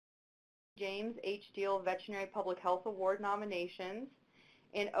James H. Deal Veterinary Public Health Award nominations.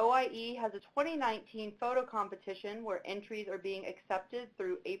 And OIE has a 2019 photo competition where entries are being accepted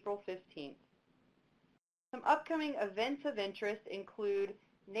through April 15th. Some upcoming events of interest include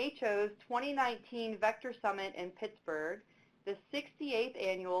NACCHO's 2019 Vector Summit in Pittsburgh, the 68th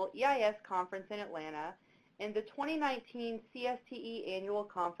Annual EIS Conference in Atlanta, and the 2019 CSTE Annual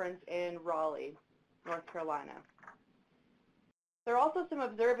Conference in Raleigh, North Carolina. There are also some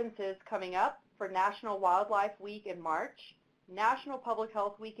observances coming up for National Wildlife Week in March, National Public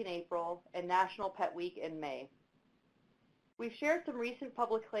Health Week in April, and National Pet Week in May. We've shared some recent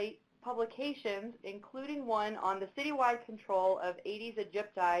publications, including one on the citywide control of Aedes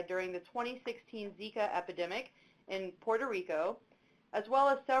aegypti during the 2016 Zika epidemic in Puerto Rico, as well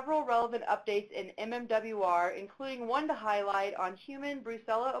as several relevant updates in MMWR, including one to highlight on human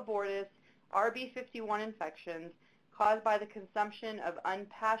Brucella abortus RB51 infections caused by the consumption of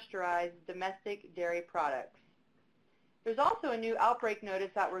unpasteurized domestic dairy products. There's also a new outbreak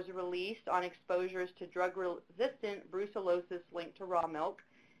notice that was released on exposures to drug-resistant brucellosis linked to raw milk,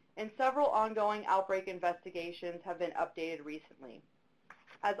 and several ongoing outbreak investigations have been updated recently.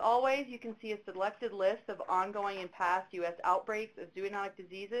 As always, you can see a selected list of ongoing and past U.S. outbreaks of zoonotic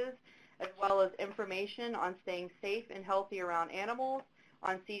diseases, as well as information on staying safe and healthy around animals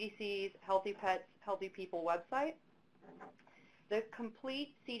on CDC's Healthy Pets, Healthy People website. The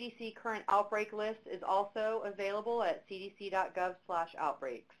complete CDC current outbreak list is also available at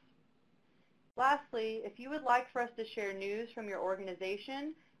cdc.gov/outbreaks. Lastly, if you would like for us to share news from your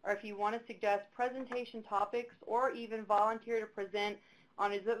organization, or if you want to suggest presentation topics, or even volunteer to present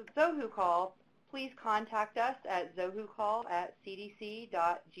on a ZOHU call, please contact us at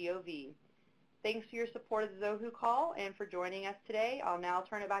zohucall@cdc.gov. Thanks for your support of the ZOHU call and for joining us today. I'll now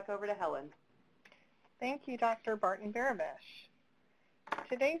turn it back over to Helen. Thank you, Dr. Barton-Barabesh.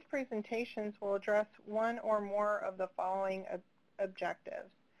 Today's presentations will address one or more of the following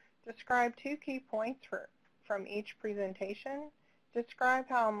objectives. Describe 2 key points from each presentation. Describe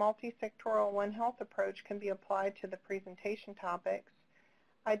how a multi-sectoral One Health approach can be applied to the presentation topics.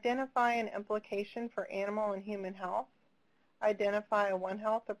 Identify an implication for animal and human health. Identify a One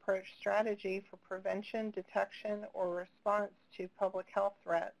Health approach strategy for prevention, detection, or response to public health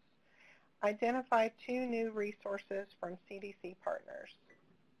threats. Identify 2 new resources from CDC partners.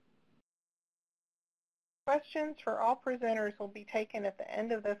 Questions for all presenters will be taken at the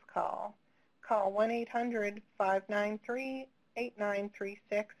end of this call. Call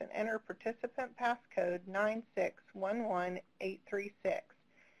 1-800-593-8936 and enter participant passcode 9611836.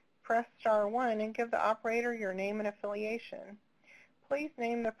 Press star 1 and give the operator your name and affiliation. Please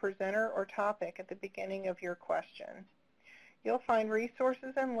name the presenter or topic at the beginning of your question. You'll find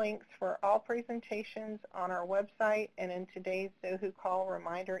resources and links for all presentations on our website and in today's ZOHU call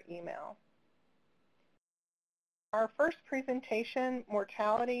reminder email. Our first presentation,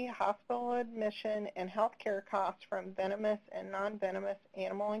 Mortality, Hospital Admission, and Healthcare Costs from Venomous and Non-Venomous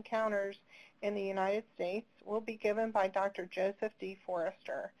Animal Encounters in the United States, will be given by Dr. Joseph D.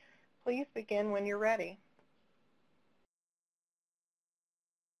 Forrester. Please begin when you're ready.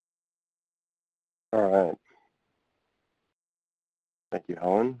 All right. Thank you,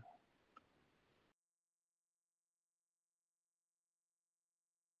 Helen.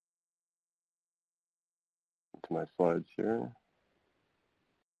 To my slides here.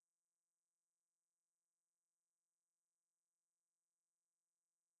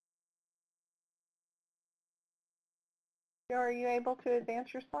 Are you able to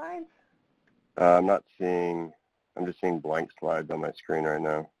advance your slides? I'm just seeing blank slides on my screen right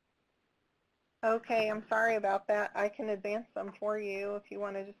now. Okay, I'm sorry about that. I can advance them for you if you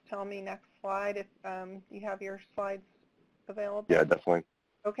want to just tell me next slide if you have your slides available. Yeah, definitely.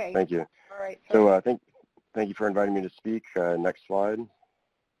 Okay. Thank you. All right. So thank you for inviting me to speak. Next slide.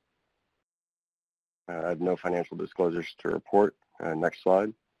 I have no financial disclosures to report. Next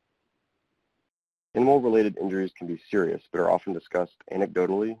slide. Animal-related injuries can be serious, but are often discussed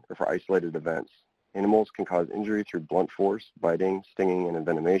anecdotally or for isolated events. Animals can cause injury through blunt force, biting, stinging, and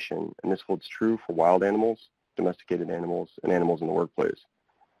envenomation, and this holds true for wild animals, domesticated animals, and animals in the workplace.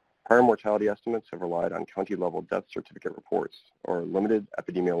 Prior mortality estimates have relied on county-level death certificate reports, or limited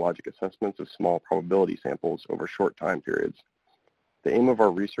epidemiologic assessments of small probability samples over short time periods. The aim of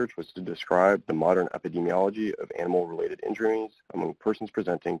our research was to describe the modern epidemiology of animal-related injuries among persons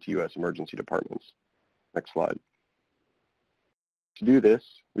presenting to U.S. emergency departments. Next slide. To do this,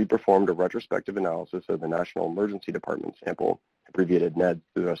 we performed a retrospective analysis of the National Emergency Department sample, abbreviated NEDS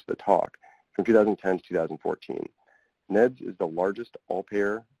through the rest of the talk, from 2010 to 2014. NEDS is the largest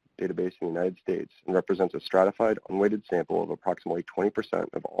all-payer database in the United States and represents a stratified, unweighted sample of approximately 20%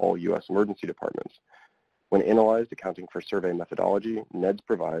 of all U.S. emergency departments. When analyzed, accounting for survey methodology, NEDS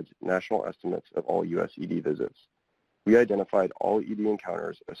provides national estimates of all U.S. ED visits. We identified all ED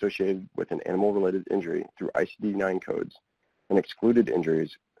encounters associated with an animal-related injury through ICD-9 codes and excluded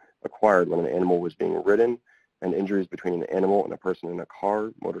injuries acquired when an animal was being ridden and injuries between an animal and a person in a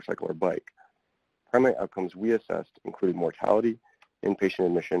car, motorcycle, or bike. Primary outcomes we assessed included mortality, inpatient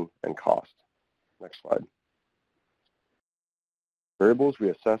admission, and cost. Next slide. Variables we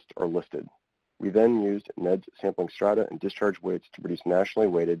assessed are listed. We then used NEDS sampling strata and discharge weights to produce nationally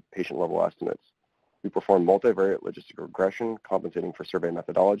weighted patient-level estimates. We performed multivariate logistic regression, compensating for survey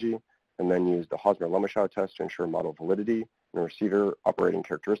methodology, and then used the Hosmer-Lemeshow test to ensure model validity and receiver operating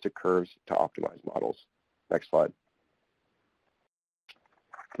characteristic curves to optimize models. Next slide.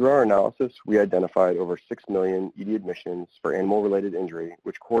 Through our analysis, we identified over 6 million ED admissions for animal-related injury,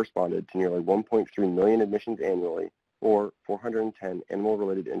 which corresponded to nearly 1.3 million admissions annually, or 410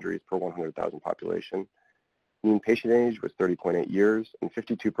 animal-related injuries per 100,000 population. Mean patient age was 30.8 years, and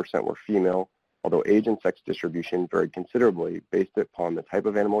 52% were female, although age and sex distribution varied considerably based upon the type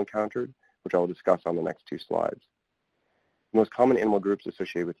of animal encountered, which I will discuss on the next two slides. The most common animal groups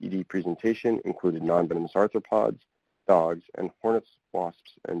associated with ED presentation included non-venomous arthropods, dogs, and hornets,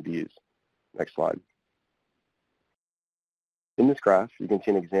 wasps, and bees. Next slide. In this graph, you can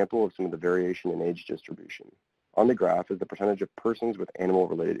see an example of some of the variation in age distribution. On the graph is the percentage of persons with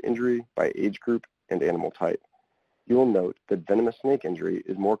animal-related injury by age group and animal type. You will note that venomous snake injury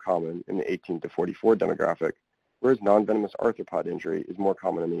is more common in the 18 to 44 demographic, whereas non-venomous arthropod injury is more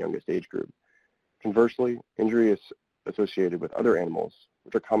common in the youngest age group. Conversely, injury is associated with other animals,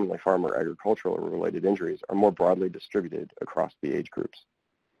 which are commonly farm or agricultural related injuries, are more broadly distributed across the age groups.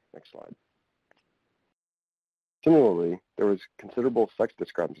 Next slide. Similarly, there was considerable sex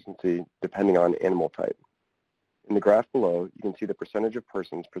discrepancy depending on animal type. In the graph below, you can see the percentage of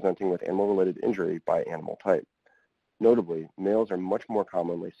persons presenting with animal-related injury by animal type. Notably, males are much more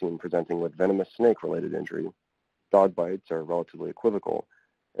commonly seen presenting with venomous snake-related injury. Dog bites are relatively equivocal,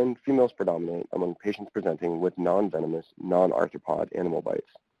 and females predominate among patients presenting with non-venomous, non-arthropod animal bites.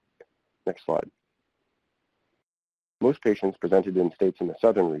 Next slide. Most patients presented in states in the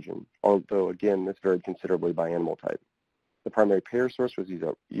southern region, although again, this varied considerably by animal type. The primary payer source was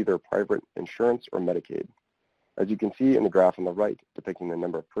either private insurance or Medicaid. As you can see in the graph on the right, depicting the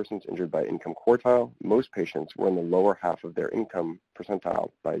number of persons injured by income quartile, most patients were in the lower half of their income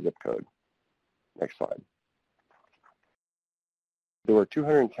percentile by zip code. Next slide. There were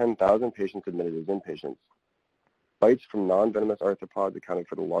 210,000 patients admitted as inpatients. Bites from non-venomous arthropods accounted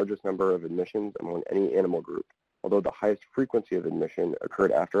for the largest number of admissions among any animal group, although the highest frequency of admission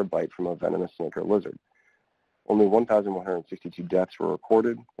occurred after a bite from a venomous snake or lizard. Only 1,162 deaths were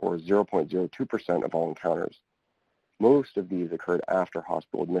recorded, or 0.02% of all encounters. Most of these occurred after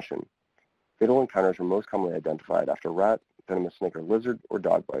hospital admission. Fatal encounters were most commonly identified after rat, venomous snake or lizard, or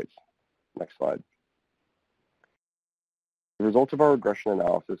dog bites. Next slide. The results of our regression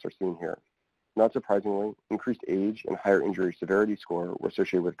analysis are seen here. Not surprisingly, increased age and higher injury severity score were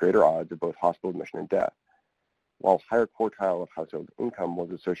associated with greater odds of both hospital admission and death, while higher quartile of household income was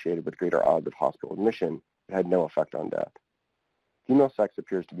associated with greater odds of hospital admission, it had no effect on death. Female sex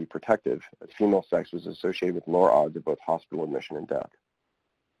appears to be protective, as female sex was associated with lower odds of both hospital admission and death.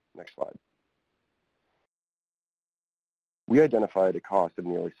 Next slide. We identified a cost of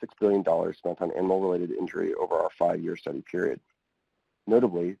nearly $6 billion spent on animal-related injury over our 5-year study period.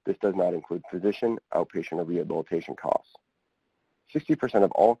 Notably, this does not include physician, outpatient, or rehabilitation costs. 60%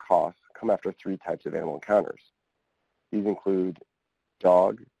 of all costs come after 3 types of animal encounters. These include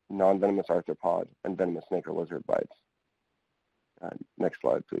dog, non-venomous arthropod, and venomous snake or lizard bites. Next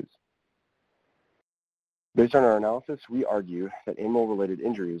slide, please. Based on our analysis, we argue that animal-related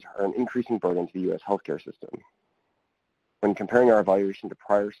injuries are an increasing burden to the U.S. healthcare system. When comparing our evaluation to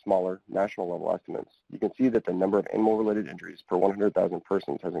prior smaller national-level estimates, you can see that the number of animal-related injuries per 100,000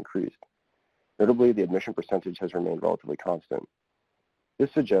 persons has increased. Notably, the admission percentage has remained relatively constant.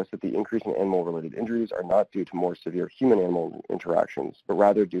 This suggests that the increase in animal-related injuries are not due to more severe human-animal interactions, but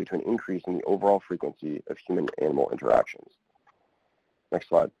rather due to an increase in the overall frequency of human-animal interactions. Next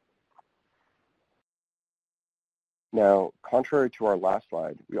slide. Now, contrary to our last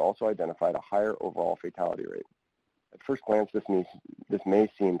slide, we also identified a higher overall fatality rate. At first glance, this may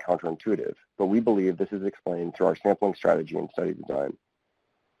seem counterintuitive, but we believe this is explained through our sampling strategy and study design.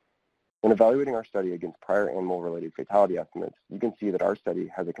 When evaluating our study against prior animal-related fatality estimates, you can see that our study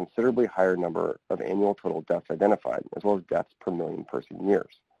has a considerably higher number of annual total deaths identified, as well as deaths per million person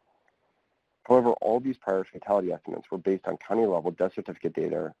years. However, all these prior fatality estimates were based on county-level death certificate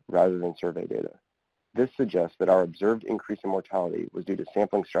data rather than survey data. This suggests that our observed increase in mortality was due to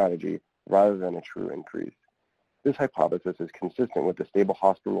sampling strategy rather than a true increase. This hypothesis is consistent with the stable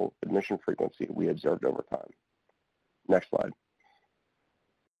hospital admission frequency we observed over time. Next slide.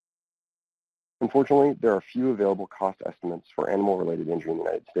 Unfortunately, there are few available cost estimates for animal-related injury in the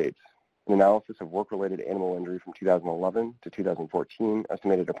United States. An analysis of work-related animal injury from 2011 to 2014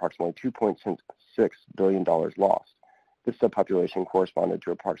 estimated approximately $2.6 billion lost. This subpopulation corresponded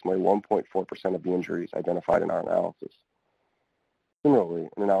to approximately 1.4% of the injuries identified in our analysis. Similarly,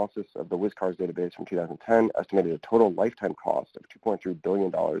 an analysis of the WSCARS database from 2010 estimated a total lifetime cost of $2.3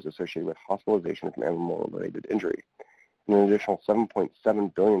 billion associated with hospitalization from animal-related injury, and an additional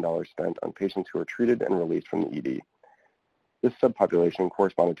 $7.7 billion spent on patients who were treated and released from the ED. This subpopulation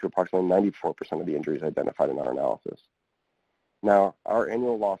corresponded to approximately 94% of the injuries identified in our analysis. Now, our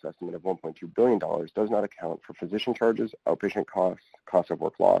annual loss estimate of $1.2 billion does not account for physician charges, outpatient costs, cost of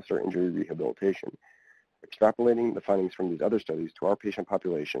work loss, or injury rehabilitation. Extrapolating the findings from these other studies to our patient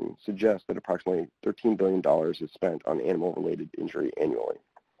population suggests that approximately $13 billion is spent on animal-related injury annually.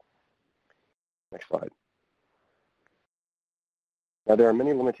 Next slide. Now, there are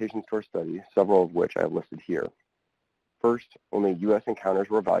many limitations to our study, several of which I have listed here. First, only U.S. encounters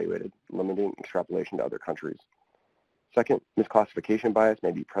were evaluated, limiting extrapolation to other countries. Second, misclassification bias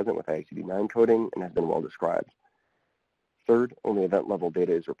may be present with ICD-9 coding and has been well described. Third, only event-level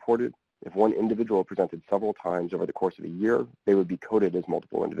data is reported. If one individual presented several times over the course of a year, they would be coded as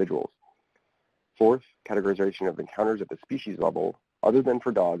multiple individuals. Fourth, categorization of encounters at the species level, other than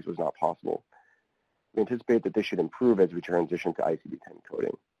for dogs, was not possible. We anticipate that this should improve as we transition to ICD-10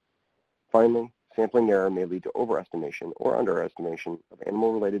 coding. Finally, sampling error may lead to overestimation or underestimation of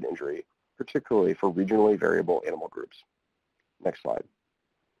animal-related injury, particularly for regionally variable animal groups. Next slide.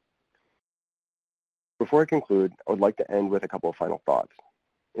 Before I conclude, I would like to end with a couple of final thoughts.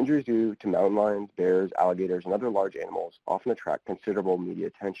 Injuries due to mountain lions, bears, alligators, and other large animals often attract considerable media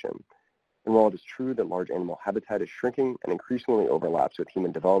attention. And while it is true that large animal habitat is shrinking and increasingly overlaps with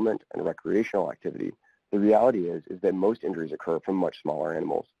human development and recreational activity, the reality is that most injuries occur from much smaller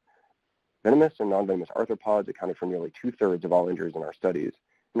animals. Venomous and non-venomous arthropods accounted for nearly 2/3 of all injuries in our studies,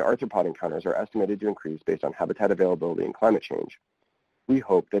 and arthropod encounters are estimated to increase based on habitat availability and climate change. We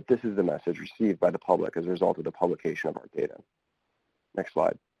hope that this is the message received by the public as a result of the publication of our data. Next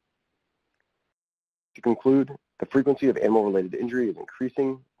slide. To conclude, the frequency of animal-related injury is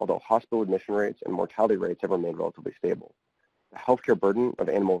increasing, although hospital admission rates and mortality rates have remained relatively stable. The healthcare burden of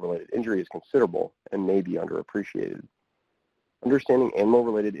animal-related injury is considerable and may be underappreciated. Understanding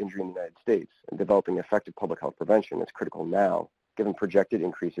animal-related injury in the United States and developing effective public health prevention is critical now, given projected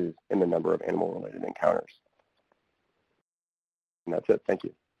increases in the number of animal-related encounters. And that's it. Thank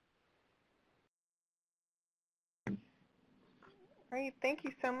you. Great. Thank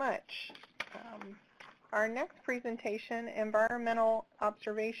you so much. Our next presentation, Environmental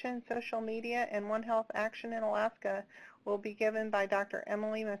Observation, Social Media, and One Health Action in Alaska, will be given by Dr.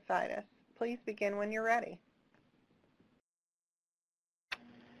 Emily Masitis. Please begin when you're ready.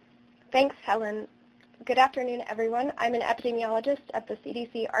 Thanks, Helen. Good afternoon, everyone. I'm an epidemiologist at the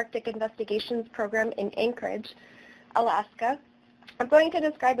CDC Arctic Investigations Program in Anchorage, Alaska. I'm going to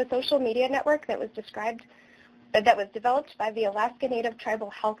describe a social media network that was developed by the Alaska Native Tribal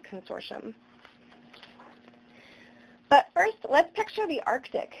Health Consortium. But first, let's picture the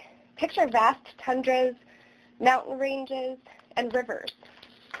Arctic. Picture vast tundras, mountain ranges, and rivers.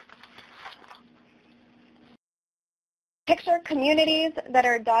 Picture communities that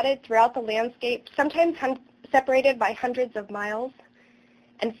are dotted throughout the landscape, sometimes separated by hundreds of miles,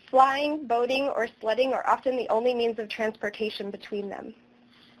 and flying, boating, or sledding are often the only means of transportation between them.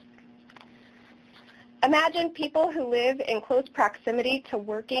 Imagine people who live in close proximity to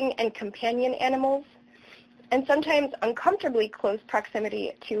working and companion animals, and sometimes uncomfortably close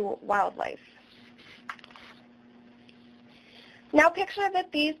proximity to wildlife. Now picture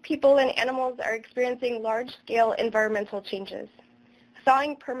that these people and animals are experiencing large-scale environmental changes.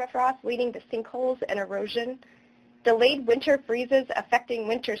 Thawing permafrost leading to sinkholes and erosion, delayed winter freezes affecting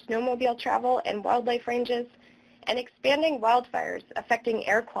winter snowmobile travel and wildlife ranges, and expanding wildfires affecting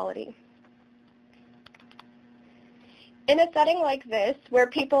air quality. In a setting like this, where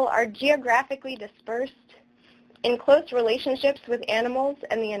people are geographically dispersed, in close relationships with animals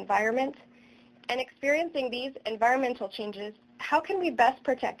and the environment, and experiencing these environmental changes, how can we best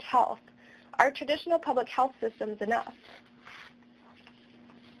protect health? Are traditional public health systems enough?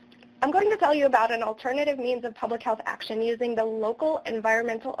 I'm going to tell you about an alternative means of public health action using the Local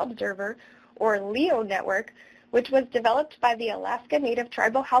Environmental Observer, or LEO network, which was developed by the Alaska Native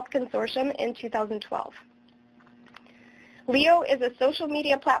Tribal Health Consortium in 2012. LEO is a social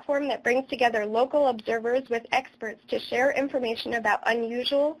media platform that brings together local observers with experts to share information about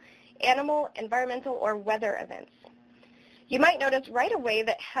unusual animal, environmental, or weather events. You might notice right away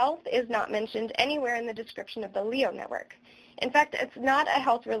that health is not mentioned anywhere in the description of the LEO network. In fact, it's not a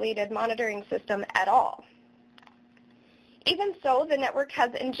health-related monitoring system at all. Even so, the network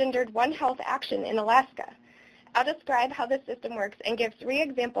has engendered one health action in Alaska. I'll describe how this system works and give 3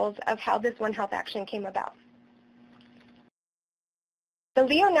 examples of how this one health action came about. The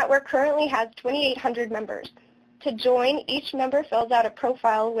LEO network currently has 2,800 members. To join, each member fills out a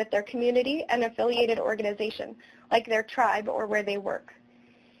profile with their community and affiliated organization, like their tribe or where they work.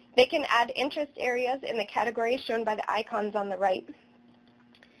 They can add interest areas in the categories shown by the icons on the right.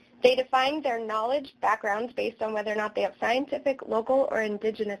 They define their knowledge backgrounds based on whether or not they have scientific, local, or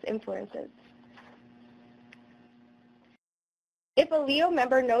indigenous influences. If a LEO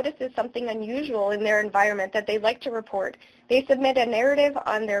member notices something unusual in their environment that they'd like to report, they submit a narrative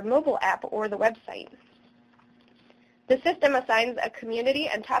on their mobile app or the website. The system assigns a community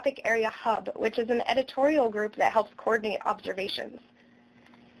and topic area hub, which is an editorial group that helps coordinate observations.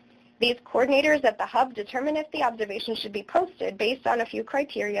 These coordinators at the hub determine if the observation should be posted based on a few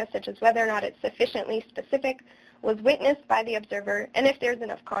criteria, such as whether or not it's sufficiently specific, was witnessed by the observer, and if there's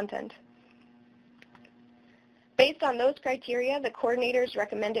enough content. Based on those criteria, the coordinators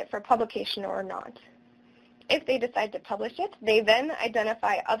recommend it for publication or not. If they decide to publish it, they then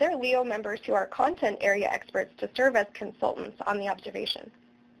identify other LEO members who are content area experts to serve as consultants on the observation.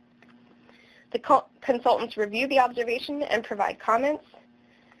 The consultants review the observation and provide comments.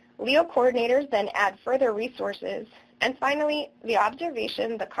 LEO coordinators then add further resources. And finally, the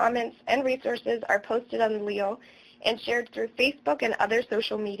observation, the comments, and resources are posted on LEO and shared through Facebook and other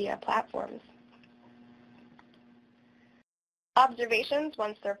social media platforms. Observations,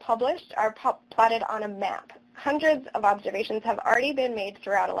 once they're published, are plotted on a map. Hundreds of observations have already been made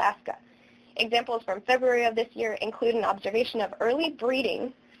throughout Alaska. Examples from February of this year include an observation of early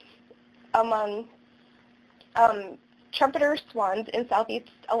breeding among trumpeter swans in southeast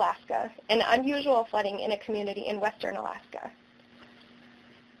Alaska and unusual flooding in a community in western Alaska.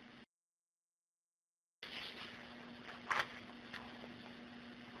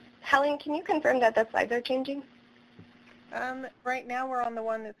 Helen, can you confirm that the slides are changing? Right now we're on the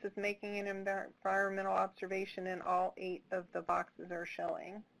one that says making an environmental observation, and all 8 of the boxes are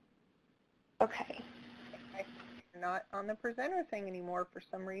showing. Okay. I'm not on the presenter thing anymore for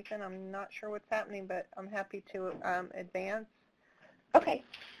some reason. I'm not sure what's happening, but I'm happy to advance. Okay.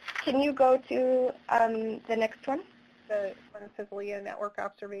 Can you go to the next one? The one that says LEO Network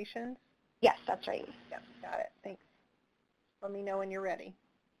Observations? Yes, that's right. Yep, got it. Thanks. Let me know when you're ready.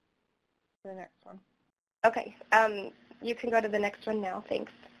 The next one. Okay. You can go to the next one now.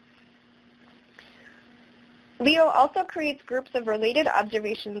 Thanks. LEO also creates groups of related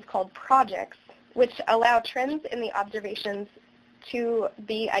observations called projects, which allow trends in the observations to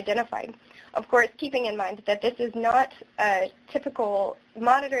be identified. Of course, keeping in mind that this is not a typical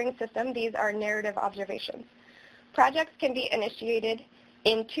monitoring system. These are narrative observations. Projects can be initiated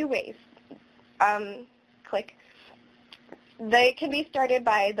in 2 ways. Click. They can be started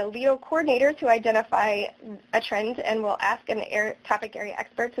by the LEO coordinators who identify a trend and will ask an topic area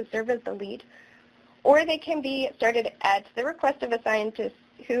expert to serve as the lead. Or they can be started at the request of a scientist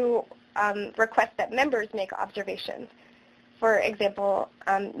who requests that members make observations. For example,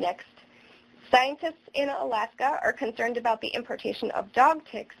 next. Scientists in Alaska are concerned about the importation of dog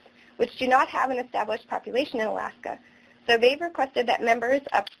ticks, which do not have an established population in Alaska. So they've requested that members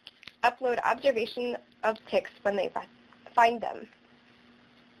upload observation of ticks when they find them.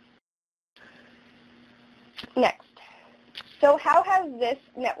 Next. So how has this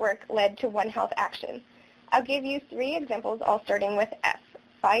network led to One Health action? I'll give you 3 examples, all starting with F: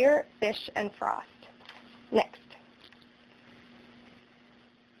 fire, fish, and frost. Next.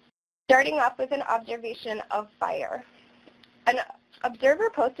 Starting off with an observation of fire. An observer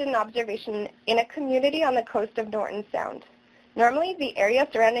posted an observation in a community on the coast of Norton Sound. Normally, the area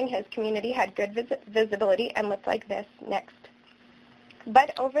surrounding his community had good visibility and looked like this. Next.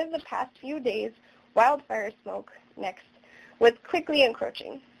 But over the past few days, wildfire smoke, next, was quickly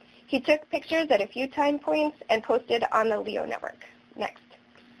encroaching. He took pictures at a few time points and posted on the LEO network. Next.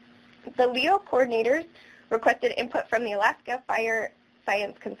 The LEO coordinators requested input from the Alaska Fire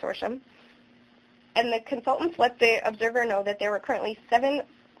Science Consortium, and the consultants let the observer know that there were currently 7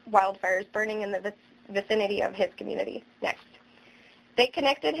 wildfires burning in the vicinity of his community. Next. They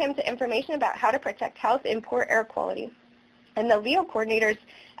connected him to information about how to protect health in poor air quality. And the LEO coordinators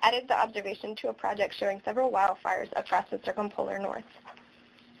added the observation to a project showing several wildfires across the circumpolar north.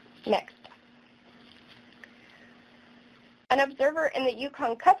 Next. An observer in the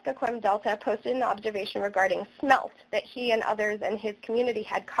Yukon-Kuskokwim Delta posted an observation regarding smelt that he and others in his community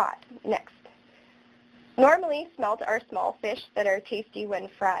had caught. Next. Normally, smelt are small fish that are tasty when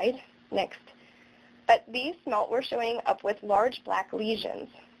fried. Next. But these smelt were showing up with large black lesions.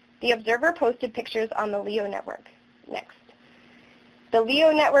 The observer posted pictures on the LEO network. Next. The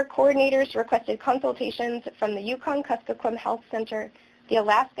LEO network coordinators requested consultations from the Yukon-Kuskokwim Health Center, the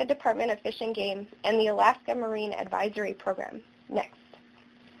Alaska Department of Fish and Game, and the Alaska Marine Advisory Program. Next.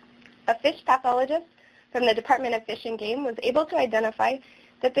 A fish pathologist from the Department of Fish and Game was able to identify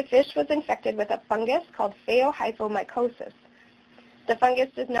that the fish was infected with a fungus called phaeohyphomycosis. The fungus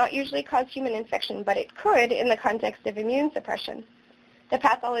does not usually cause human infection, but it could in the context of immune suppression. The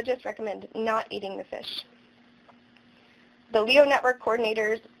pathologists recommend not eating the fish. The LEO network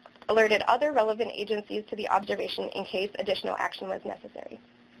coordinators alerted other relevant agencies to the observation in case additional action was necessary.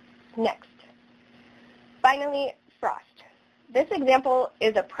 Next. Finally, frost. This example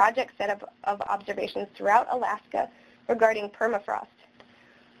is a project set of observations throughout Alaska regarding permafrost.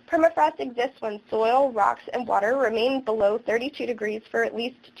 Permafrost exists when soil, rocks, and water remain below 32 degrees for at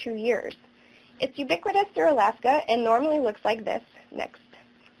least 2 years. It's ubiquitous through Alaska and normally looks like this. Next.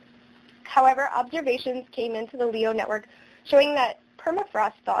 However, observations came into the LEO network showing that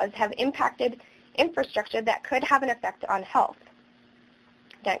permafrost thaws have impacted infrastructure that could have an effect on health.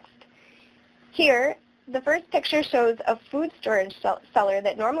 Next. Here, the first picture shows a food storage cellar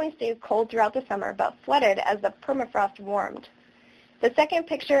that normally stays cold throughout the summer but flooded as the permafrost warmed. The second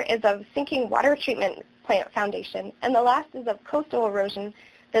picture is of sinking water treatment plant foundation, and the last is of coastal erosion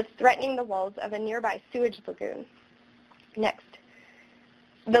that's threatening the walls of a nearby sewage lagoon. Next.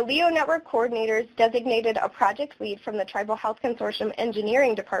 The LEO network coordinators designated a project lead from the Tribal Health Consortium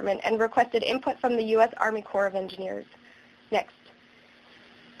Engineering Department and requested input from the U.S. Army Corps of Engineers. Next.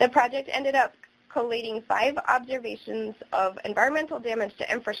 The project ended up collating 5 observations of environmental damage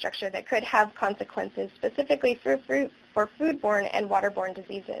to infrastructure that could have consequences, specifically for foodborne and waterborne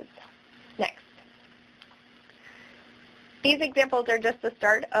diseases. Next. These examples are just the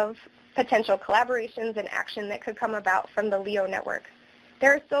start of potential collaborations and action that could come about from the LEO network.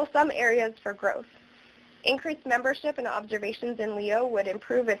 There are still some areas for growth. Increased membership and observations in LEO would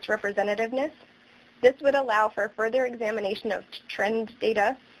improve its representativeness. This would allow for further examination of trend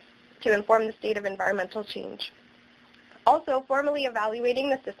data to inform the state of environmental change. Also, formally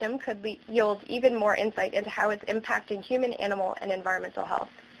evaluating the system could yield even more insight into how it's impacting human, animal, and environmental health.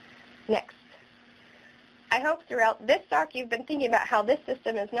 Next. I hope throughout this talk you've been thinking about how this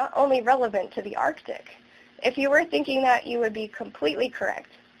system is not only relevant to the Arctic. If you were thinking that, you would be completely correct.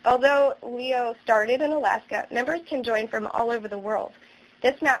 Although LEO started in Alaska, members can join from all over the world.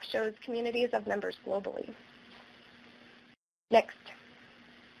 This map shows communities of members globally. Next.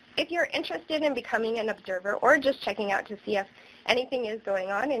 If you're interested in becoming an observer or just checking out to see if anything is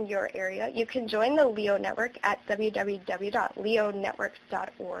going on in your area, you can join the LEO network at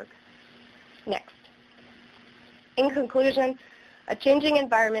www.leonetworks.org. Next. In conclusion, a changing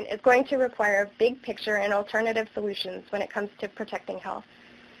environment is going to require big picture and alternative solutions when it comes to protecting health.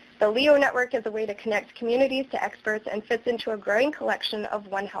 The LEO network is a way to connect communities to experts and fits into a growing collection of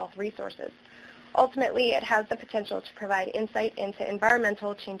One Health resources. Ultimately, it has the potential to provide insight into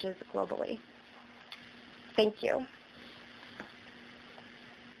environmental changes globally. Thank you.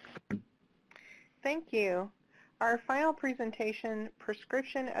 Thank you. Our final presentation,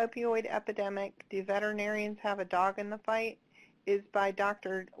 Prescription Opioid Epidemic, Do Veterinarians Have a Dog in the Fight?, is by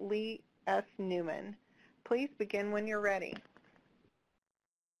Dr. Lee S. Newman. Please begin when you're ready.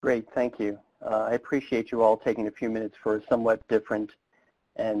 Great, thank you. I appreciate you all taking a few minutes for a somewhat different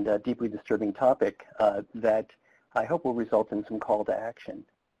and deeply disturbing topic that I hope will result in some call to action.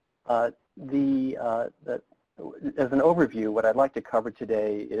 As an overview, what I'd like to cover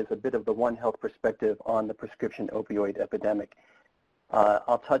today is a bit of the One Health perspective on the prescription opioid epidemic.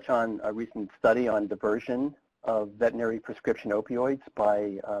 I'll touch on a recent study on diversion of veterinary prescription opioids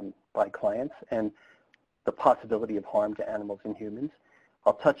by clients and the possibility of harm to animals and humans.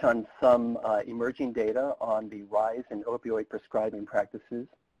 I'll touch on some emerging data on the rise in opioid prescribing practices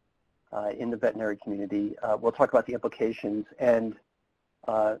in the veterinary community. We'll talk about the implications and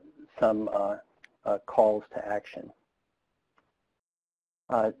some calls to action.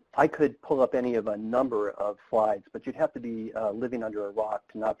 I could pull up any of a number of slides, but you'd have to be living under a rock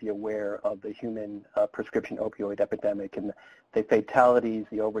to not be aware of the human prescription opioid epidemic and the fatalities,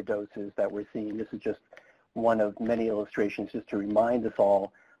 the overdoses that we're seeing. This is just one of many illustrations just to remind us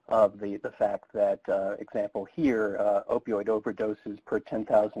all of the fact that, example here, opioid overdoses per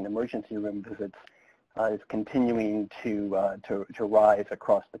 10,000 emergency room visits is continuing to rise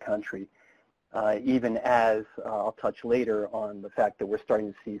across the country, even as I'll touch later on the fact that we're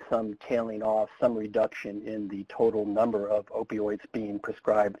starting to see some tailing off, some reduction in the total number of opioids being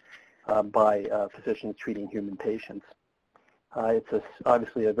prescribed by physicians treating human patients. It's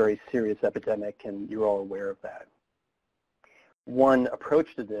obviously a very serious epidemic, and you're all aware of that. One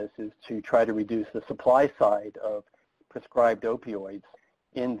approach to this is to try to reduce the supply side of prescribed opioids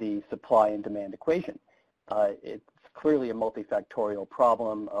in the supply and demand equation. It's clearly a multifactorial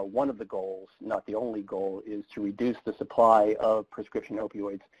problem. One of the goals, not the only goal, is to reduce the supply of prescription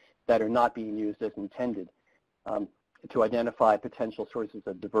opioids that are not being used as intended, to identify potential sources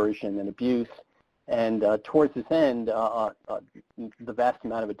of diversion and abuse. And towards this end, the vast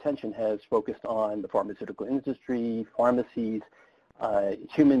amount of attention has focused on the pharmaceutical industry, pharmacies,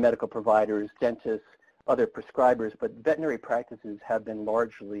 human medical providers, dentists, other prescribers, but veterinary practices have been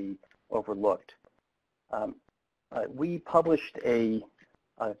largely overlooked. We published a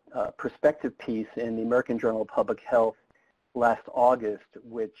perspective piece in the American Journal of Public Health last August,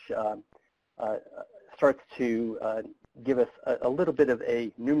 which starts to give us a little bit of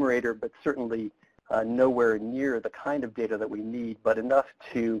a numerator, but certainly nowhere near the kind of data that we need, but enough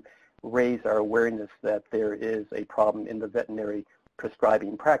to raise our awareness that there is a problem in the veterinary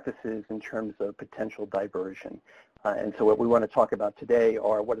prescribing practices in terms of potential diversion. And so what we want to talk about today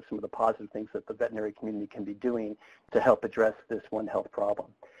are what are some of the positive things that the veterinary community can be doing to help address this One Health problem.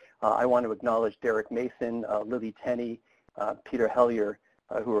 I want to acknowledge Derek Mason, Lily Tenney, Peter Hellier,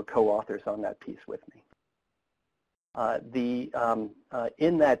 who are co-authors on that piece with me.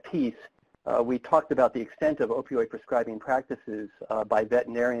 In that piece, we talked about the extent of opioid prescribing practices by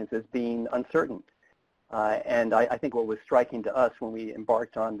veterinarians as being uncertain. And I think what was striking to us when we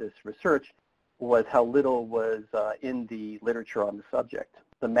embarked on this research was how little was in the literature on the subject.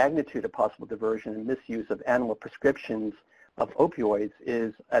 The magnitude of possible diversion and misuse of animal prescriptions of opioids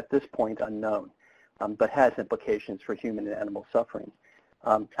is at this point unknown, but has implications for human and animal suffering.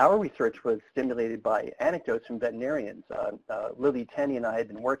 Our research was stimulated by anecdotes from veterinarians. Lily Tenney and I had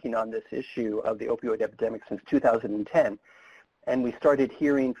been working on this issue of the opioid epidemic since 2010, and we started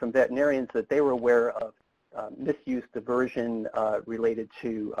hearing from veterinarians that they were aware of misuse, diversion related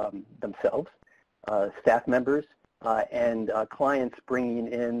to themselves, staff members, and clients bringing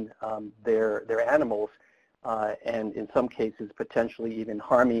in their animals, and in some cases potentially even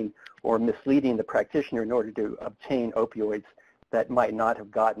harming or misleading the practitioner in order to obtain opioids that might not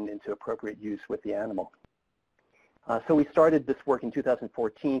have gotten into appropriate use with the animal. So we started this work in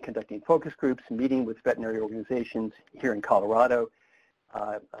 2014, conducting focus groups, meeting with veterinary organizations here in Colorado,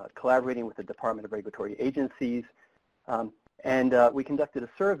 collaborating with the Department of Regulatory Agencies, and we conducted a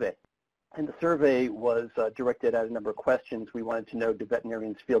survey. And the survey was directed at a number of questions. We wanted to know, do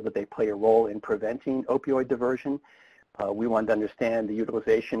veterinarians feel that they play a role in preventing opioid diversion? We wanted to understand the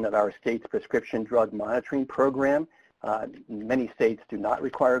utilization of our state's prescription drug monitoring program. Many states do not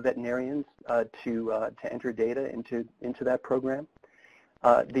require veterinarians to enter data into that program.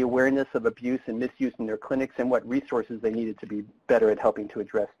 The awareness of abuse and misuse in their clinics and what resources they needed to be better at helping to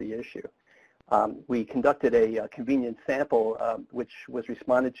address the issue. We conducted a convenience sample which was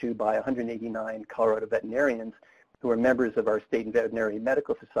responded to by 189 Colorado veterinarians who are members of our state and veterinary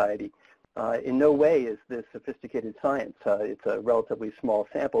medical society. In no way is this sophisticated science. It's a relatively small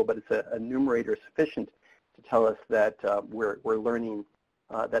sample, but it's a numerator sufficient to tell us that we're learning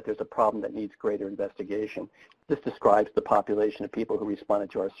that there's a problem that needs greater investigation. This describes the population of people who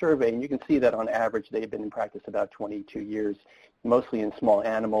responded to our survey, and you can see that on average they've been in practice about 22 years, mostly in small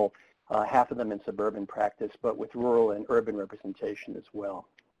animal, half of them in suburban practice, but with rural and urban representation as well.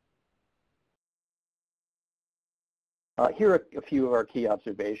 Here are a few of our key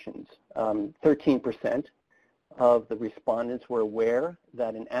observations. 13% of the respondents were aware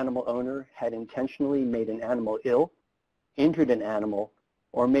that an animal owner had intentionally made an animal ill, injured an animal,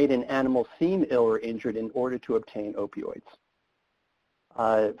 or made an animal seem ill or injured in order to obtain opioids.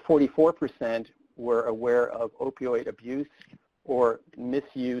 44% were aware of opioid abuse or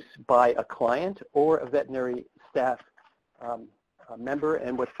misuse by a client or a veterinary staff member.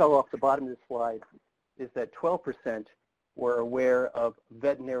 And what fell off the bottom of this slide is that 12% were aware of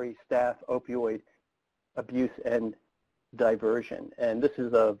veterinary staff opioid abuse and diversion. And this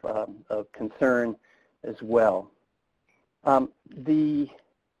is of concern as well. The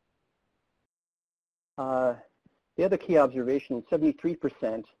other key observation,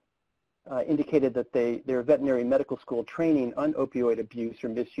 73% indicated that their veterinary medical school training on opioid abuse or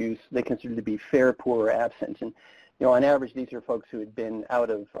misuse they considered to be fair, poor, or absent. And on average, these are folks who had been out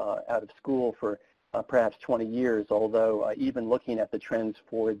of school for perhaps 20 years, although even looking at the trends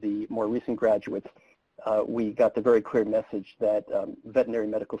for the more recent graduates, we got the very clear message that veterinary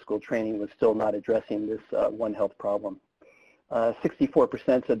medical school training was still not addressing this One Health problem.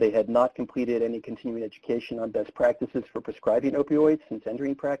 64% said they had not completed any continuing education on best practices for prescribing opioids since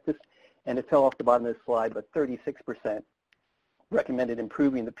entering practice, and it fell off the bottom of this slide, but 36% recommended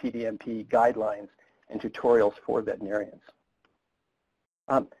improving the PDMP guidelines and tutorials for veterinarians.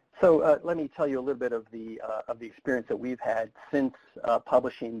 So let me tell you a little bit of the experience that we've had since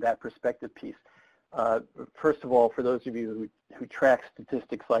publishing that perspective piece. First of all, for those of you who track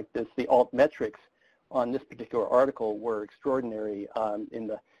statistics like this, the altmetrics on this particular article were extraordinary. In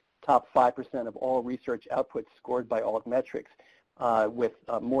the top 5% of all research outputs scored by altmetrics, with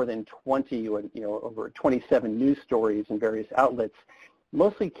more than 20 or over 27 news stories in various outlets,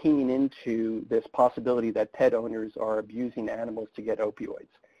 mostly keying into this possibility that pet owners are abusing animals to get opioids.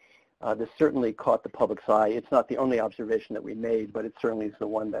 This certainly caught the public's eye. It's not the only observation that we made, but it certainly is the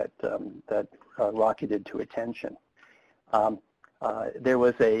one that rocketed to attention. There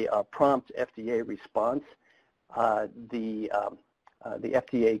was a prompt FDA response. The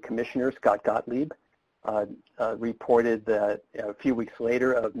FDA commissioner, Scott Gottlieb, reported that a few weeks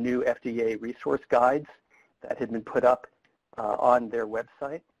later of new FDA resource guides that had been put up on their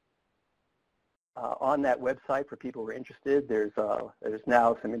website. On that website, for people who are interested, there's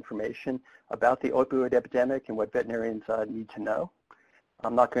now some information about the opioid epidemic and what veterinarians need to know.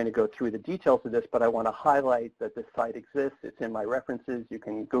 I'm not going to go through the details of this, but I want to highlight that this site exists. It's in my references. You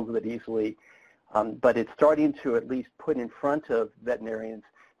can Google it easily. But it's starting to at least put in front of veterinarians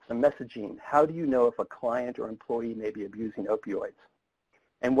some messaging. How do you know if a client or employee may be abusing opioids?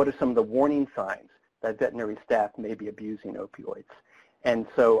 And what are some of the warning signs that veterinary staff may be abusing opioids? And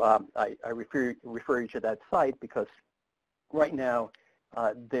so I refer you to that site because right now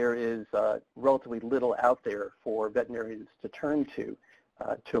there is relatively little out there for veterinarians to turn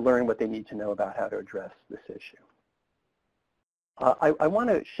to learn what they need to know about how to address this issue. I want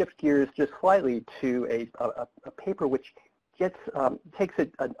to shift gears just slightly to a paper which takes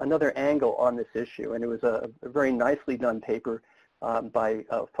another angle on this issue, and it was a very nicely done paper by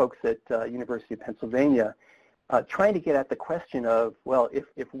folks at University of Pennsylvania, trying to get at the question of, well,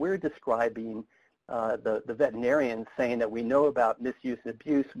 if we're describing the veterinarians saying that we know about misuse and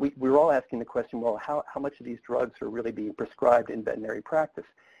abuse, we're all asking the question, well, how much of these drugs are really being prescribed in veterinary practice?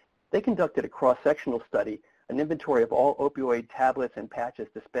 They conducted a cross-sectional study, an inventory of all opioid tablets and patches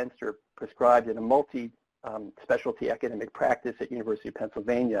dispensed or prescribed in a multi-specialty academic practice at University of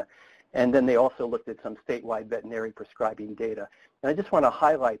Pennsylvania. And then they also looked at some statewide veterinary prescribing data. And I just want to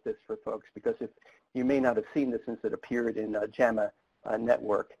highlight this for folks because if you may not have seen this since it appeared in JAMA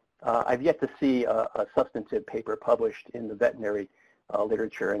Network. I've yet to see a substantive paper published in the veterinary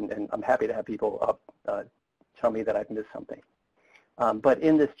literature, and I'm happy to have people tell me that I've missed something. But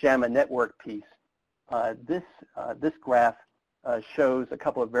in this JAMA Network piece, this graph shows a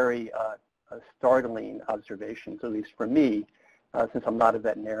couple of very startling observations, at least for me, since I'm not a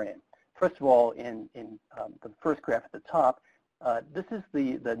veterinarian. First of all, in the first graph at the top, this is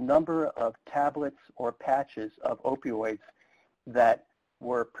the number of tablets or patches of opioids that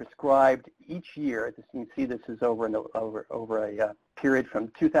were prescribed each year. As you can see, this is over a period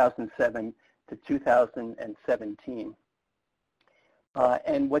from 2007 to 2017.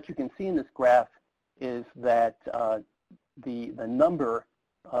 And what you can see in this graph is that the number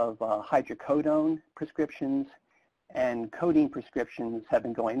of hydrocodone prescriptions and codeine prescriptions have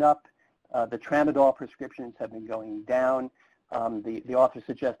been going up. The tramadol prescriptions have been going down. The author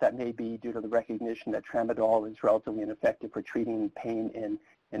suggests that may be due to the recognition that tramadol is relatively ineffective for treating pain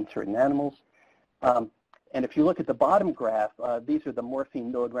in certain animals. And if you look at the bottom graph, these are the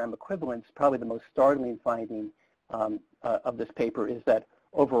morphine milligram equivalents. Probably the most startling finding of this paper is that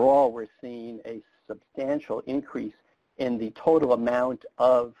overall we're seeing a substantial increase in the total amount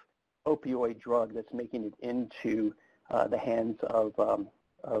of opioid drug that's making it into the hands of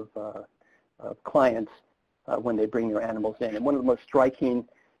clients when they bring their animals in. And one of the most striking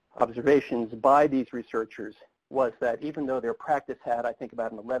observations by these researchers was that even though their practice had, I think,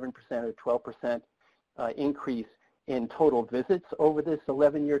 about an 11% or 12% increase in total visits over this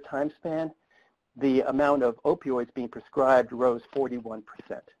 11-year time span, the amount of opioids being prescribed rose 41%.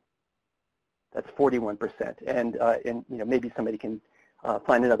 That's 41%. And maybe somebody can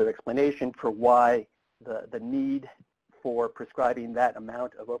find another explanation for why the need for prescribing that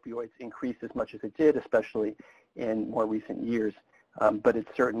amount of opioids increased as much as it did, especially in more recent years. But it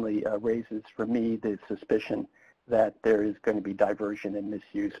certainly raises for me the suspicion that there is going to be diversion and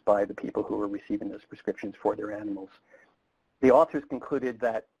misuse by the people who are receiving those prescriptions for their animals. The authors concluded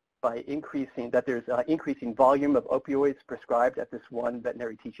that by increasing, that there's increasing volume of opioids prescribed at this one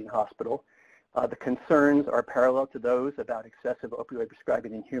veterinary teaching hospital. The concerns are parallel to those about excessive opioid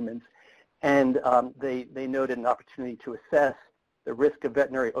prescribing in humans, and they noted an opportunity to assess the risk of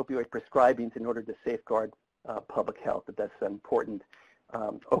veterinary opioid prescribing in order to safeguard public health. That's an important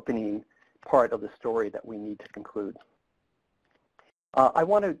opening part of the story that we need to conclude. I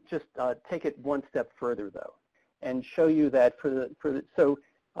want to just take it one step further, though, and show you that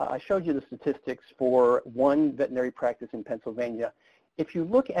I showed you the statistics for one veterinary practice in Pennsylvania. If you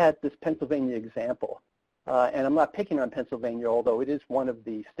look at this Pennsylvania example, and I'm not picking on Pennsylvania, although it is one of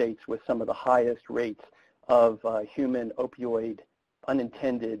the states with some of the highest rates of human opioid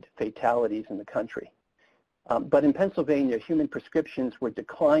unintended fatalities in the country. But in Pennsylvania, human prescriptions were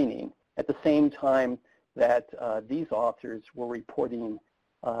declining at the same time that these authors were reporting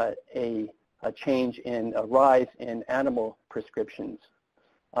a change in a rise in animal prescriptions,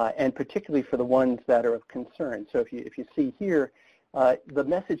 and particularly for the ones that are of concern. So if you see here, the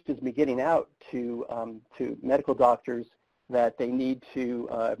message is getting out to medical doctors that they need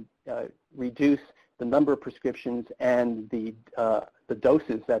to reduce the number of prescriptions and the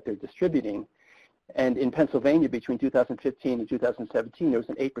doses that they're distributing. And in Pennsylvania, between 2015 and 2017, there was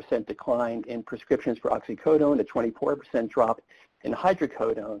an 8% decline in prescriptions for oxycodone, a 24% drop in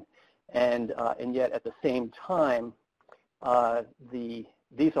hydrocodone, and yet at the same time,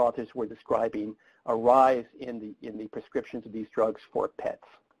 these authors were describing a rise in the prescriptions of these drugs for pets,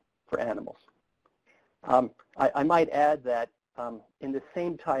 for animals. I might add that in the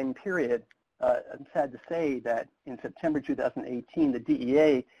same time period, I'm sad to say that in September 2018, the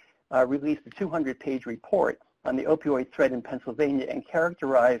DEA released a 200-page report on the opioid threat in Pennsylvania and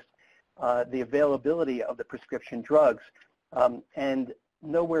characterized the availability of the prescription drugs. And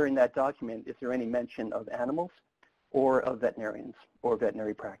nowhere in that document is there any mention of animals or of veterinarians or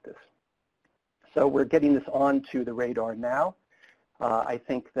veterinary practice. So we're getting this onto the radar now. I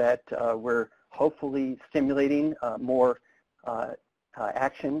think that we're hopefully stimulating more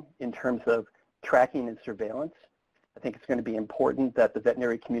action in terms of tracking and surveillance. I think it's going to be important that the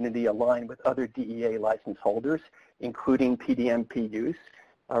veterinary community align with other DEA license holders, including PDMPUs.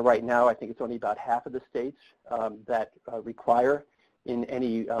 Right now, I think it's only about half of the states that require, in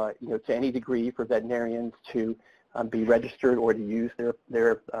any, to any degree, for veterinarians to be registered or to use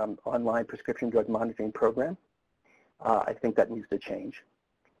their online prescription drug monitoring program. I think that needs to change.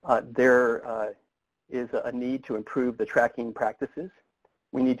 There is a need to improve the tracking practices.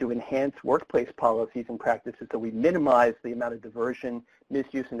 We need to enhance workplace policies and practices so we minimize the amount of diversion,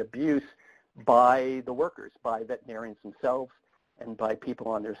 misuse, and abuse by the workers, by veterinarians themselves, and by people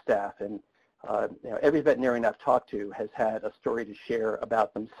on their staff. And every veterinarian I've talked to has had a story to share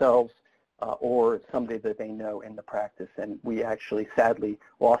about themselves or somebody that they know in the practice. And we actually, sadly,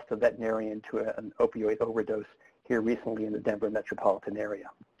 lost a veterinarian to an opioid overdose here recently in the Denver metropolitan area.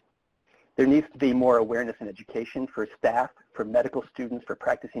 There needs to be more awareness and education for staff, for medical students, for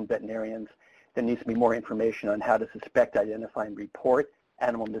practicing veterinarians. There needs to be more information on how to suspect, identify, and report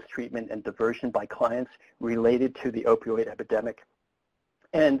animal mistreatment and diversion by clients related to the opioid epidemic.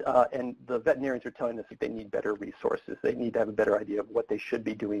 And the veterinarians are telling us that they need better resources. They need to have a better idea of what they should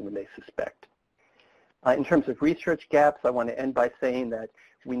be doing when they suspect. In terms of research gaps, I want to end by saying that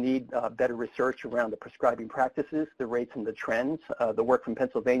we need better research around the prescribing practices, the rates and the trends. The work from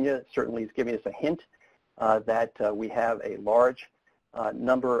Pennsylvania certainly is giving us a hint that we have a large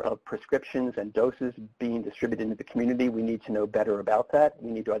number of prescriptions and doses being distributed into the community. We need to know better about that. We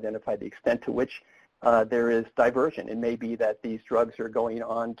need to identify the extent to which there is diversion. It may be that these drugs are going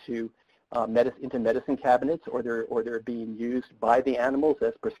on to into medicine cabinets, or they're being used by the animals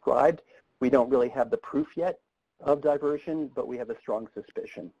as prescribed. We don't really have the proof yet of diversion, but we have a strong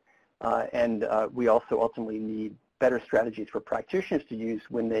suspicion. And we also ultimately need better strategies for practitioners to use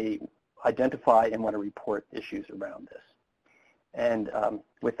when they identify and want to report issues around this. And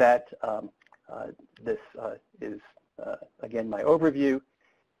with that, this is, again, my overview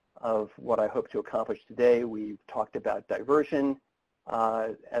of what I hope to accomplish today. We've talked about diversion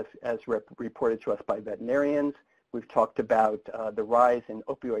as reported to us by veterinarians. We've talked about the rise in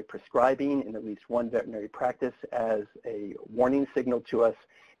opioid prescribing in at least one veterinary practice as a warning signal to us,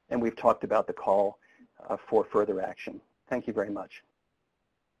 and we've talked about the call for further action. Thank you very much.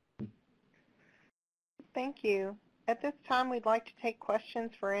 Thank you. At this time, we'd like to take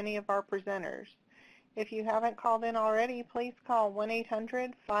questions for any of our presenters. If you haven't called in already, please call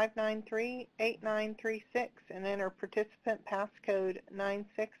 1-800-593-8936 and enter participant passcode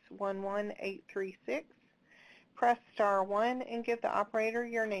 9611836. Press star 1 and give the operator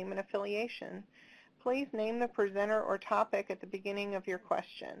your name and affiliation. Please name the presenter or topic at the beginning of your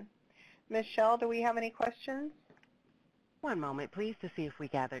question. Ms. Shell, do we have any questions? One moment, please, to see if we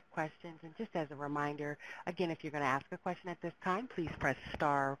gathered questions. And just as a reminder, again, if you're going to ask a question at this time, please press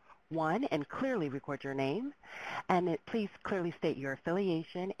star 1 and clearly record your name. And please clearly state your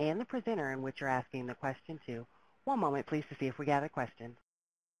affiliation and the presenter in which you're asking the question to. One moment, please, to see if we gather questions.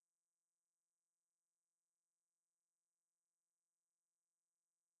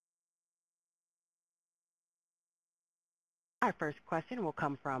 Our first question will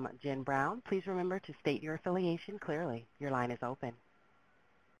come from Jen Brown. Please remember to state your affiliation clearly. Your line is open.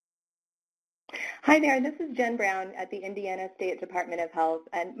 Hi there, this is Jen Brown at the Indiana State Department of Health,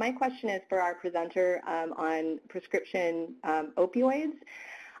 and my question is for our presenter on prescription opioids.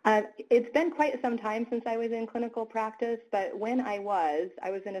 It's been quite some time since I was in clinical practice, but when I was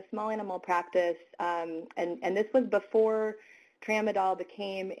in a small animal practice, and this was before tramadol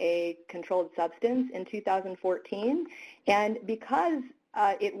became a controlled substance in 2014, and because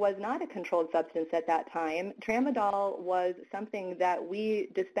it was not a controlled substance at that time, tramadol was something that we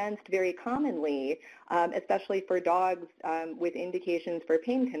dispensed very commonly, especially for dogs with indications for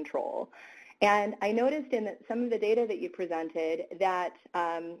pain control. And I noticed in some of the data that you presented that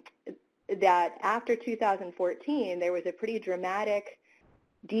that after 2014 there was a pretty dramatic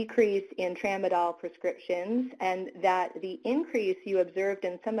decrease in tramadol prescriptions, and that the increase you observed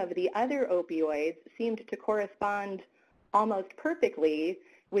in some of the other opioids seemed to correspond almost perfectly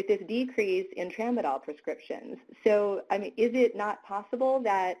with this decrease in tramadol prescriptions. So, I mean, is it not possible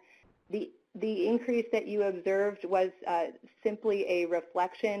that the increase that you observed was simply a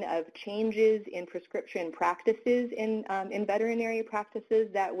reflection of changes in prescription practices in veterinary practices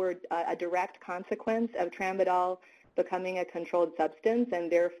that were a direct consequence of tramadol becoming a controlled substance and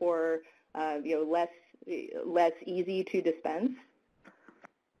therefore less easy to dispense?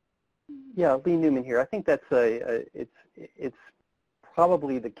 Yeah, Lee Newman here. I think that's it's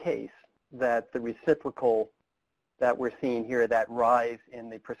probably the case that the reciprocal that we're seeing here, that rise in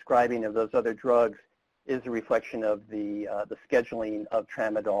the prescribing of those other drugs, is a reflection of the scheduling of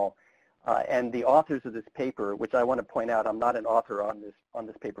tramadol. And the authors of this paper, which I want to point out, I'm not an author on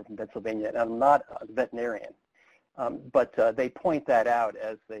this paper from Pennsylvania, and I'm not a veterinarian, but they point that out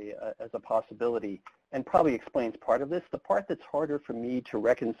as a possibility, and probably explains part of this. The part that's harder for me to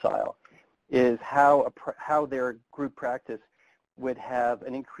reconcile is how their group practice would have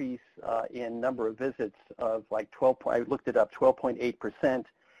an increase in number of visits of like 12. I looked it up, 12.8%,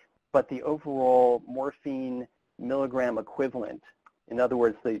 but the overall morphine milligram equivalent, in other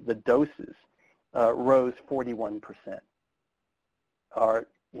words, the doses, rose 41%.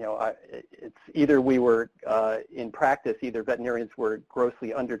 It's either we were in practice, either veterinarians were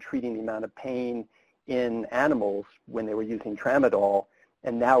grossly undertreating the amount of pain in animals when they were using tramadol,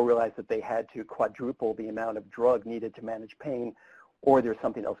 and now realize that they had to quadruple the amount of drug needed to manage pain, or there's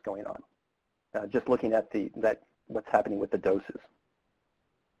something else going on. Just looking at what's happening with the doses.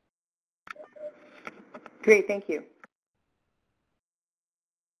 Great, thank you.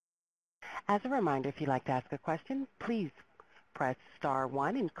 As a reminder, if you'd like to ask a question, please press star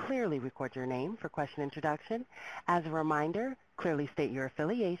 1 and clearly record your name for question introduction. As a reminder, clearly state your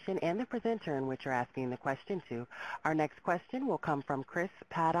affiliation and the presenter in which you're asking the question to. Our next question will come from Chris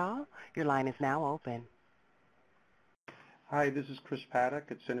Paddock. Your line is now open. Hi, this is Chris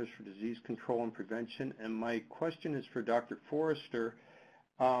Paddock at Centers for Disease Control and Prevention, and my question is for Dr. Forrester.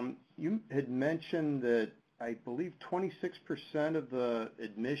 You had mentioned that I believe 26% of the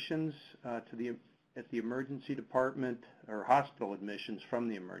admissions at the emergency department, or hospital admissions from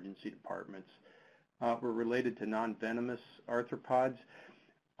the emergency departments, were related to non-venomous arthropods.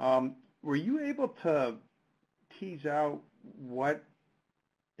 Were you able to tease out what,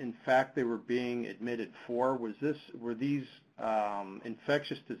 in fact, they were being admitted for? Were these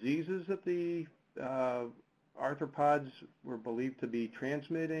infectious diseases that the arthropods were believed to be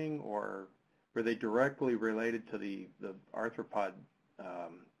transmitting, or were they directly related to the arthropod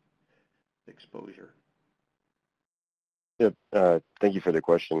exposure? Yep. Thank you for the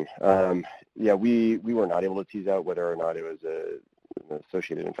question. Yeah, we were not able to tease out whether or not it was an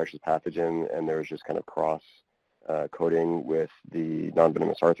associated infectious pathogen, and there was just kind of cross coding with the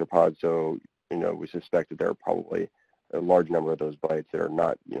non-venomous arthropods. So, we suspect that there are probably a large number of those bites that are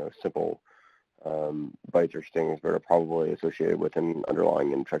not, simple bites or stings, but are probably associated with an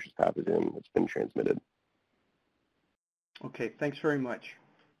underlying infectious pathogen that's been transmitted. Okay, thanks very much.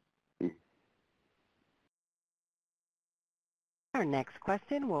 Our next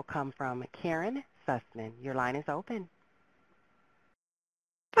question will come from Karen Sussman. Your line is open.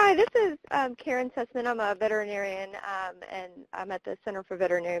 Hi, Hi, this is Karen Sussman. I'm a veterinarian, and I'm at the Center for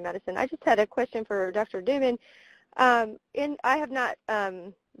Veterinary Medicine. I just had a question for Dr. Dubin. I have not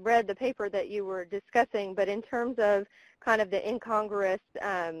read the paper that you were discussing, but in terms of kind of the incongruous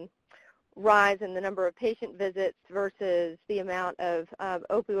rise in the number of patient visits versus the amount of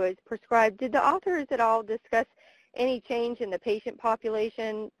opioids prescribed, did the authors at all discuss any change in the patient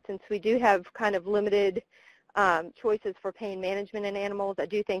population, since we do have kind of limited choices for pain management in animals? I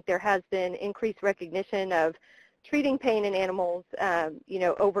do think there has been increased recognition of treating pain in animals,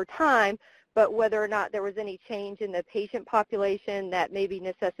 over time, but whether or not there was any change in the patient population that maybe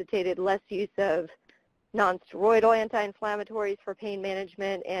necessitated less use of non-steroidal anti-inflammatories for pain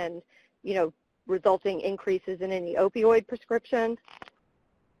management and, resulting increases in any opioid prescription?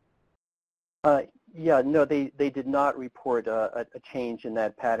 Yeah, no, they did not report a change in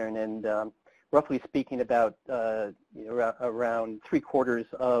that pattern, and roughly speaking, about around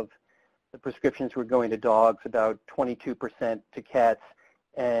 3/4 of the prescriptions were going to dogs, about 22% to cats,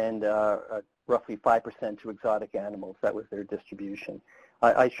 and roughly 5% to exotic animals. That was their distribution.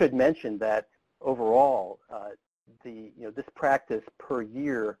 I should mention that overall, this practice per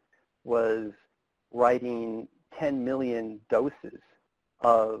year was writing 10 million doses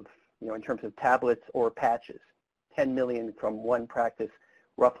of, in terms of tablets or patches, 10 million from one practice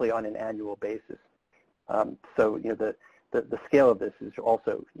roughly on an annual basis. So the scale of this is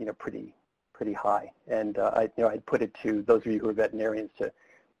also pretty high, and I'd put it to those of you who are veterinarians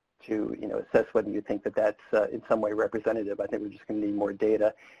to assess whether you think that that's in some way representative. I think we're just going to need more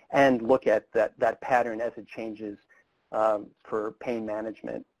data and look at that pattern as it changes for pain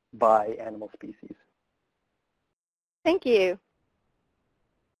management by animal species. Thank you.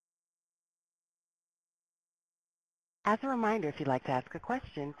 As a reminder, if you'd like to ask a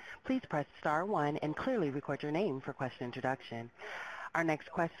question, please press *1 and clearly record your name for question introduction. Our next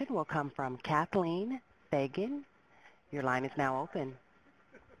question will come from Kathleen Fagan. Your line is now open.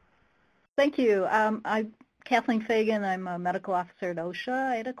 Thank you. I'm Kathleen Fagan. I'm a medical officer at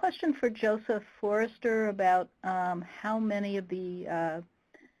OSHA. I had a question for Joseph Forrester about how many of the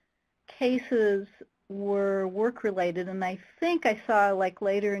cases were work-related, and I think I saw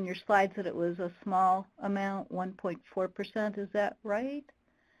later in your slides that it was a small amount, 1.4%. Is that right?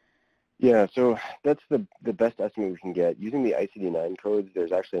 Yeah, so that's the best estimate we can get. Using the ICD-9 codes,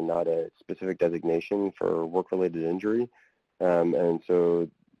 there's actually not a specific designation for work-related injury, and so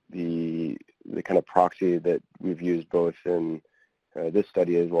the kind of proxy that we've used both in this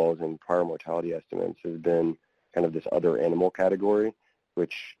study as well as in prior mortality estimates has been kind of this other animal category,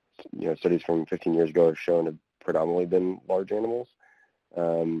 which studies from 15 years ago have shown have predominantly been large animals.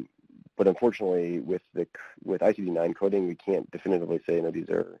 But unfortunately, with ICD-9 coding, we can't definitively say, these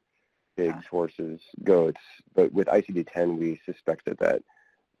are pigs, horses, goats. But with ICD-10, we suspect that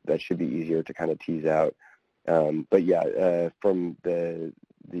should be easier to kind of tease out. But yeah, from the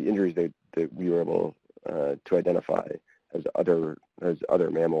injuries that we were able to identify as other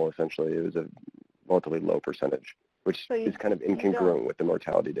mammal, essentially, it was a relatively low percentage, which is kind of incongruent with the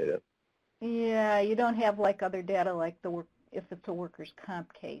mortality data. Yeah, you don't have other data if it's a workers'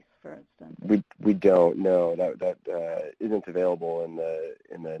 comp case, for instance. We don't know. That isn't available in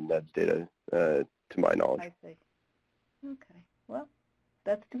the NEDS data, to my knowledge. I see. Okay. Well,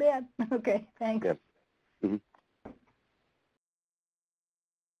 that's too bad. Okay, thanks. Yeah. Mm-hmm.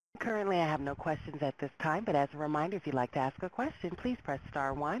 Currently, I have no questions at this time, but as a reminder, if you'd like to ask a question, please press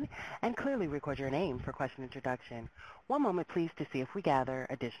 *1 and clearly record your name for question introduction. One moment, please, to see if we gather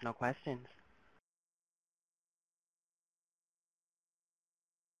additional questions.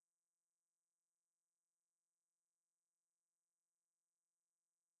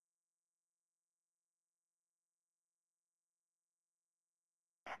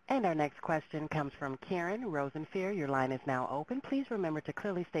 And our next question comes from Karen Rosenfehr. Your line is now open. Please remember to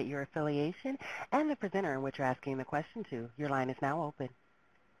clearly state your affiliation and the presenter in which you're asking the question to. Your line is now open.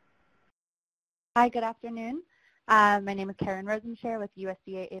 Hi, good afternoon. My name is Karen Rosenfehr with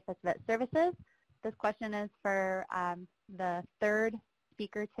USDA APHIS Vet Services. This question is for the third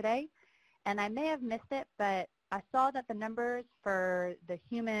speaker today. And I may have missed it, but I saw that the numbers for the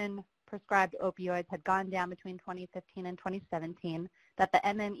human prescribed opioids had gone down between 2015 and 2017, that the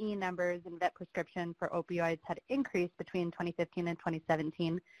MME numbers in vet prescription for opioids had increased between 2015 and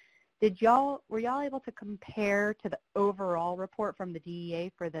 2017. Were y'all able to compare to the overall report from the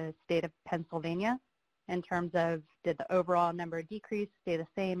DEA for the state of Pennsylvania in terms of did the overall number decrease, stay the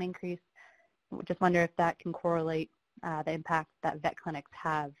same, increase? Just wonder if that can correlate the impact that vet clinics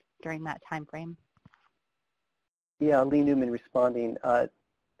have during that time frame. Yeah, Lee Newman responding.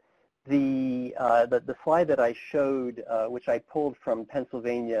 The slide that I showed, which I pulled from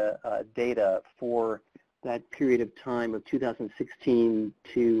Pennsylvania data for that period of time of 2016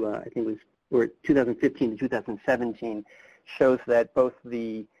 to I think it was, or 2015 to 2017, shows that both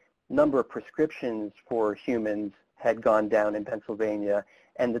the number of prescriptions for humans had gone down in Pennsylvania,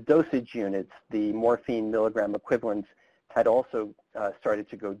 and the dosage units, the morphine milligram equivalents, had also started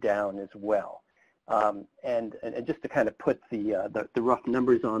to go down as well. And just to kind of put the rough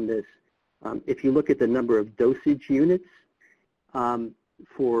numbers on this, if you look at the number of dosage units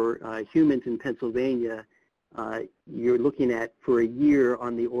for humans in Pennsylvania, you're looking at, for a year,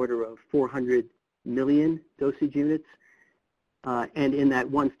 on the order of 400 million dosage units. And in that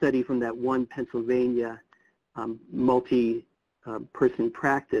one study from that one Pennsylvania multi-person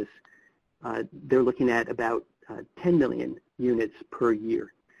practice, they're looking at about 10 million units per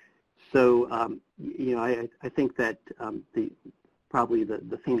year. So, you know, I think that probably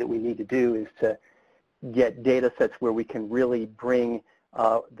the thing that we need to do is to get data sets where we can really bring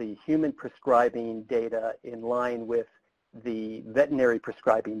the human prescribing data in line with the veterinary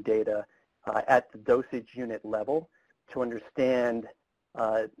prescribing data at the dosage unit level to understand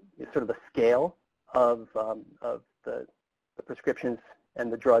sort of the scale of the prescriptions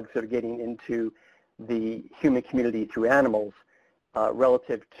and the drugs that are getting into the human community through animals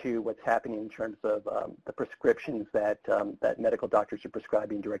relative to what's happening in terms of the prescriptions that medical doctors are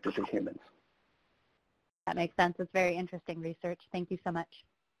prescribing directly to humans. That makes sense. It's very interesting research. Thank you so much.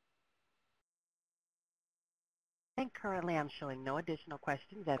 And currently I'm showing no additional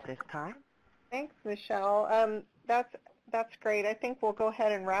questions at this time. Thanks, Michelle. That's great. I think we'll go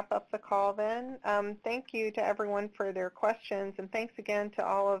ahead and wrap up the call then. Thank you to everyone for their questions, and thanks again to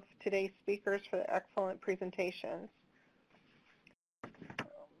all of today's speakers for the excellent presentations.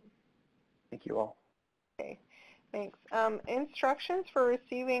 Thank you all. Okay, thanks. Instructions for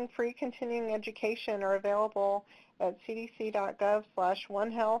receiving free continuing education are available at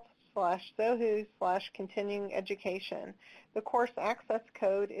cdc.gov/onehealth/ZOHU/continuing education. The course access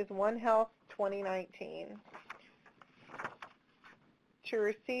code is OneHealth2019. To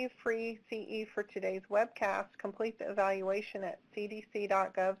receive free CE for today's webcast, complete the evaluation at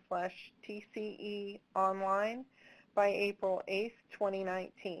cdc.gov/TCEonline by April 8th,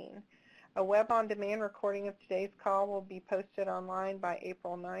 2019. A web-on-demand recording of today's call will be posted online by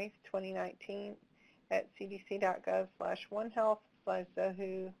April 9th, 2019 at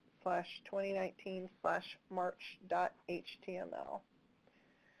cdc.gov/onehealth/zohu/2019/march.html.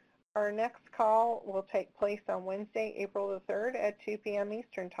 Our next call will take place on Wednesday, April the 3rd at 2 p.m.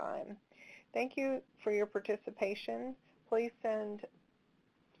 Eastern Time. Thank you for your participation. Please send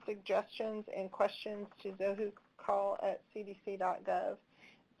suggestions and questions to zohucall@cdc.gov.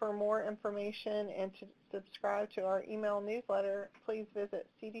 For more information and to subscribe to our email newsletter, please visit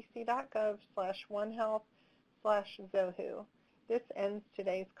cdc.gov/onehealth/zohu. This ends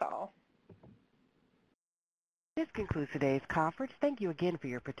today's call. This concludes today's conference. Thank you again for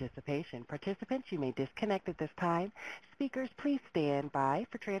your participation. Participants, you may disconnect at this time. Speakers, please stand by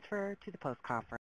for transfer to the post-conference.